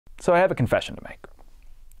So I have a confession to make.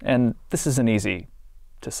 And this isn't easy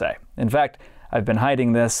to say. In fact, I've been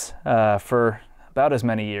hiding this for about as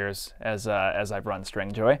many years as I've run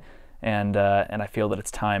Stringjoy, and I feel that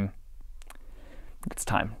it's time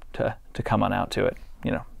to come on out to it.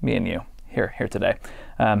 You know, me and you here today.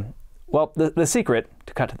 Well, the secret,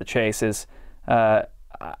 to cut to the chase, is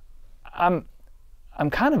I'm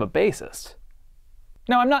kind of a bassist.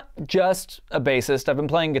 Now, I'm not just a bassist. I've been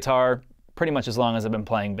playing guitar pretty much as long as I've been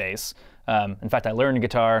playing bass. In fact, I learned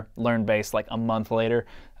guitar, learned bass like a month later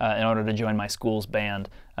in order to join my school's band.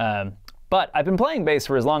 But I've been playing bass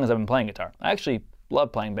for as long as I've been playing guitar. I actually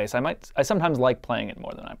love playing bass. I sometimes like playing it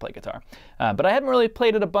more than I play guitar. But I haven't really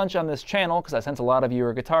played it a bunch on this channel because I sense a lot of you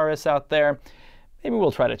are guitarists out there. Maybe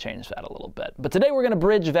we'll try to change that a little bit. But today we're going to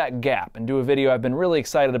bridge that gap and do a video I've been really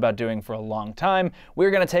excited about doing for a long time.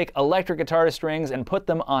 We're going to take electric guitar strings and put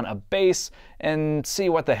them on a bass and see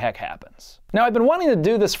what the heck happens. Now, I've been wanting to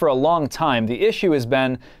do this for a long time. The issue has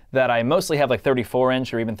been that I mostly have like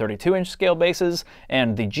 34-inch or even 32-inch scale basses,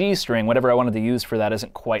 and the G string, whatever I wanted to use for that,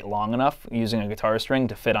 isn't quite long enough using a guitar string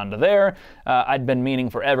to fit onto there. I'd been meaning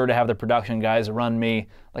forever to have the production guys run me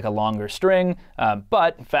like a longer string,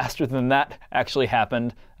 but faster than that actually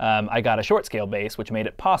happened. I got a short scale bass, which made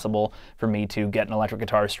it possible for me to get an electric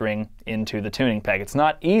guitar string into the tuning peg. It's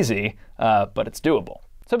not easy, but it's doable.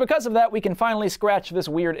 So because of that, we can finally scratch this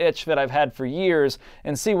weird itch that I've had for years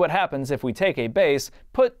and see what happens if we take a bass,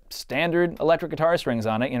 put standard electric guitar strings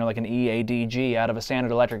on it, you know, like an E, A, D, G out of a standard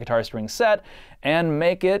electric guitar string set, and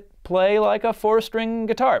make it play like a 4-string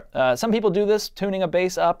guitar. Some people do this, tuning a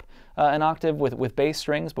bass up an octave with bass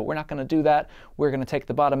strings, but we're not going to do that. We're going to take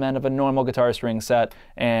the bottom end of a normal guitar string set,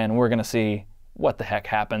 and we're going to see what the heck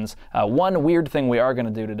happens. One weird thing we are going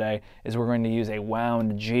to do today is we're going to use a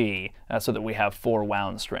wound G so that we have 4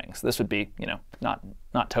 wound strings. This would be, you know,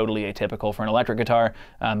 not totally atypical for an electric guitar,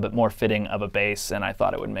 but more fitting of a bass, and I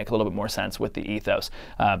thought it would make a little bit more sense with the ethos.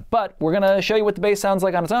 But we're going to show you what the bass sounds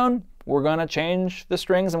like on its own. We're going to change the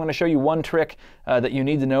strings. I'm going to show you one trick that you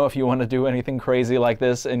need to know if you want to do anything crazy like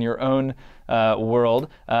this in your own world.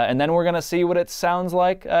 And then we're going to see what it sounds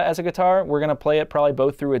like as a guitar. We're going to play it probably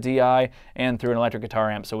both through a DI and through an electric guitar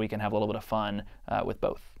amp so we can have a little bit of fun with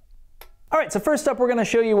both. All right, so first up, we're going to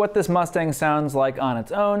show you what this Mustang sounds like on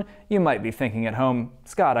its own. You might be thinking at home,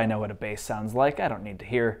 Scott, I know what a bass sounds like. I don't need to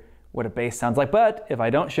hear what a bass sounds like. But if I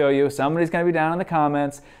don't show you, somebody's going to be down in the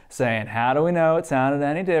comments saying, how do we know it sounded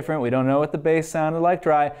any different? We don't know what the bass sounded like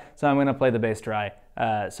dry. So I'm going to play the bass dry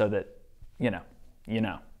so that, you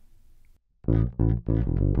know.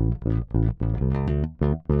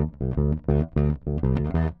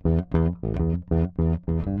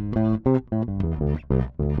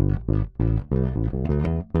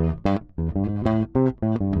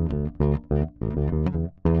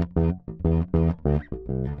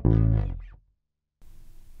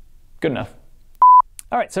 Good enough.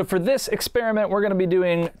 All right, so for this experiment, we're going to be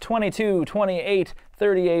doing 22, 28,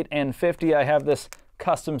 38, and 50. I have this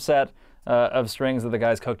custom set of strings that the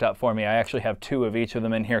guys cooked up for me. I actually have 2 of each of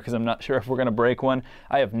them in here because I'm not sure if we're going to break one.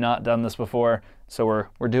 I have not done this before, so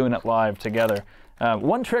we're doing it live together.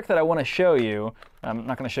 One trick that I want to show you, I'm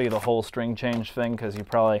not going to show you the whole string change thing because you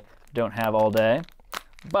probably don't have all day,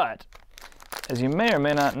 but as you may or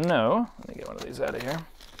may not know, let me get one of these out of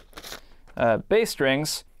here, bass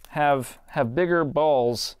strings have bigger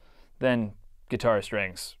balls than guitar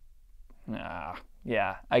strings.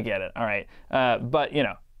 Yeah, I get it. All right. But, you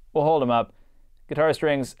know, we'll hold them up. Guitar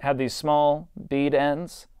strings have these small bead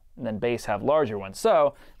ends, and then bass have larger ones.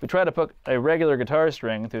 So if we try to put a regular guitar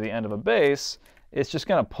string through the end of a bass, it's just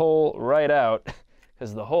going to pull right out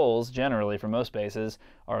because the holes, generally for most basses,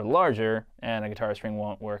 are larger, and a guitar string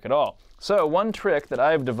won't work at all. So one trick that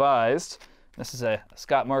I've devised, this is a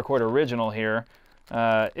Scott Marquardt original here,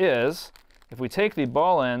 is if we take the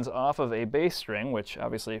ball ends off of a bass string, which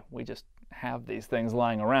obviously we just have these things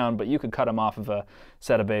lying around, but you could cut them off of a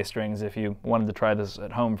set of bass strings if you wanted to try this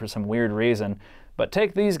at home for some weird reason. But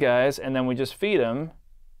take these guys and then we just feed them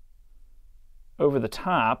over the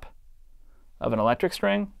top of an electric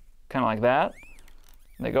string, kind of like that.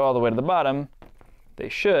 And they go all the way to the bottom. They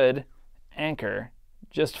should anchor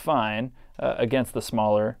just fine against the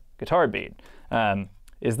smaller guitar bead.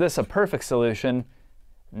 Is this a perfect solution?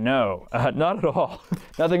 No, not at all.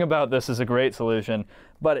 Nothing about this is a great solution,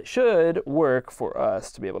 but it should work for us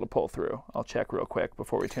to be able to pull through. I'll check real quick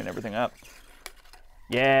before we tune everything up.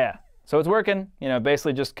 Yeah, so it's working. You know,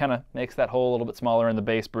 basically just kind of makes that hole a little bit smaller in the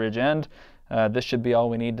bass bridge end. This should be all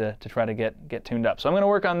we need to try to get tuned up. So I'm going to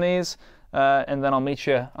work on these, and then I'll meet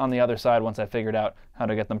you on the other side once I figured out how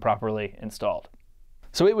to get them properly installed.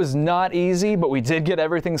 So it was not easy, but we did get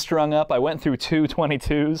everything strung up. I went through 2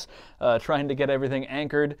 22s trying to get everything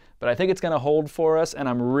anchored, but I think it's gonna hold for us, and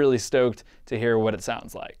I'm really stoked to hear what it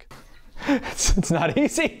sounds like. It's not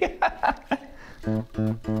easy.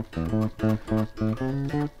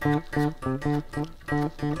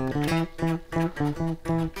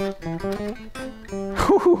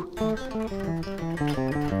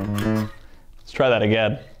 Let's try that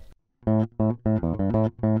again.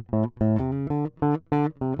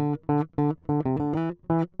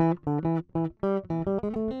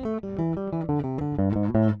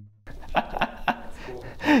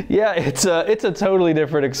 Yeah, it's a totally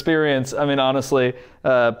different experience. I mean, honestly,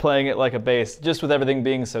 playing it like a bass, just with everything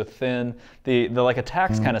being so thin, the like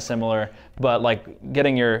attack's kind of similar, but like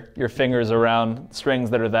getting your fingers around strings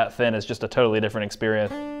that are that thin is just a totally different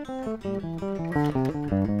experience.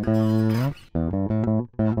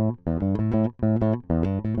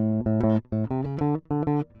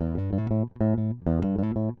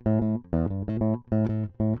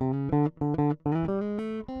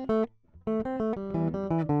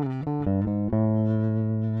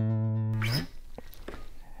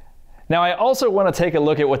 Now I also want to take a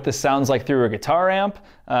look at what this sounds like through a guitar amp.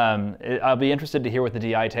 I'll be interested to hear what the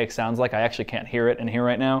DI take sounds like. I actually can't hear it in here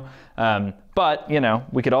right now. But, you know,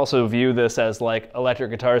 we could also view this as like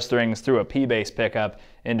electric guitar strings through a P-bass pickup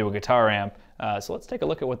into a guitar amp. So let's take a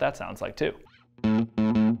look at what that sounds like too.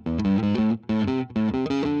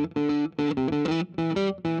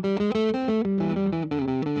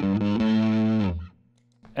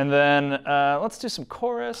 And then let's do some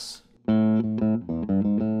chorus.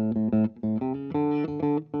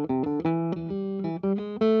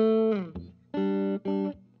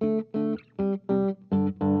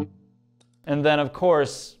 And then, of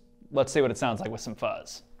course, let's see what it sounds like with some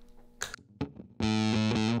fuzz.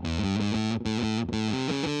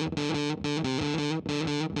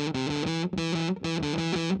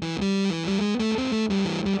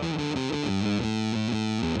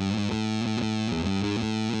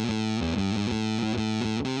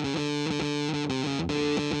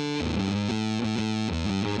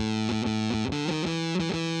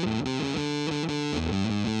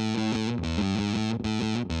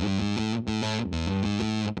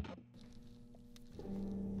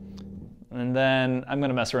 And then I'm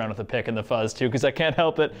gonna mess around with the pick and the fuzz too, because I can't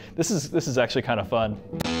help it. This is actually kind of fun.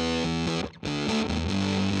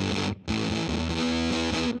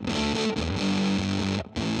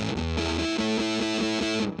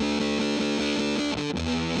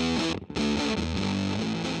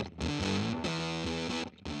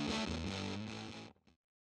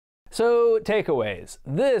 So takeaways.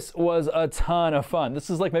 This was a ton of fun. This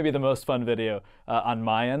is like maybe the most fun video on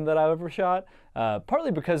my end that I've ever shot, partly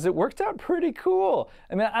because it worked out pretty cool.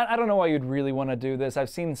 I mean, I don't know why you'd really want to do this. I've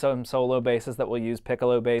seen some solo basses that will use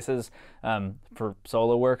piccolo basses for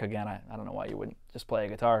solo work. Again, I don't know why you wouldn't just play a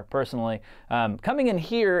guitar personally. Coming in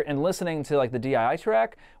here and listening to like the DI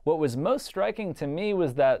track, what was most striking to me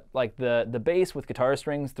was that like the bass with guitar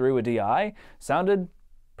strings through a DI sounded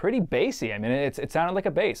pretty bassy. I mean, it sounded like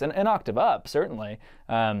a bass, an octave up, certainly,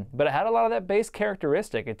 but it had a lot of that bass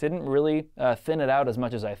characteristic. It didn't really thin it out as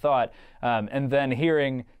much as I thought. And then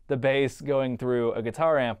hearing the bass going through a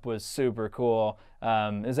guitar amp was super cool.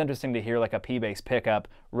 It was interesting to hear like a P-bass pickup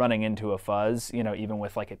running into a fuzz, you know, even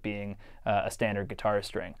with like it being a standard guitar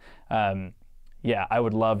string. Yeah, I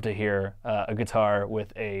would love to hear a guitar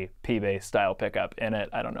with a P-bass style pickup in it.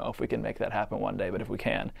 I don't know if we can make that happen one day, but if we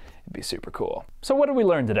can, it'd be super cool. So what did we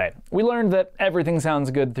learn today? We learned that everything sounds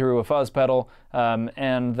good through a fuzz pedal,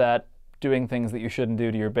 and that doing things that you shouldn't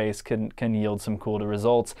do to your bass can yield some cool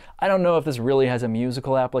results. I don't know if this really has a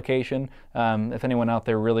musical application. If anyone out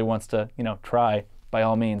there really wants to, you know, try, by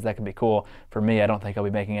all means, that could be cool. For me, I don't think I'll be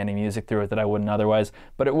making any music through it that I wouldn't otherwise,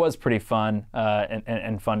 but it was pretty fun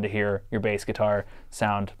and fun to hear your bass guitar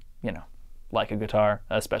sound, you know, like a guitar,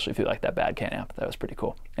 especially through like that bad can amp. That was pretty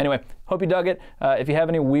cool. Anyway, hope you dug it. If you have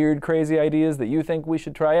any weird, crazy ideas that you think we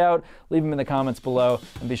should try out, leave them in the comments below,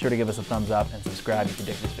 and be sure to give us a thumbs up and subscribe if you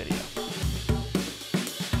dig this video.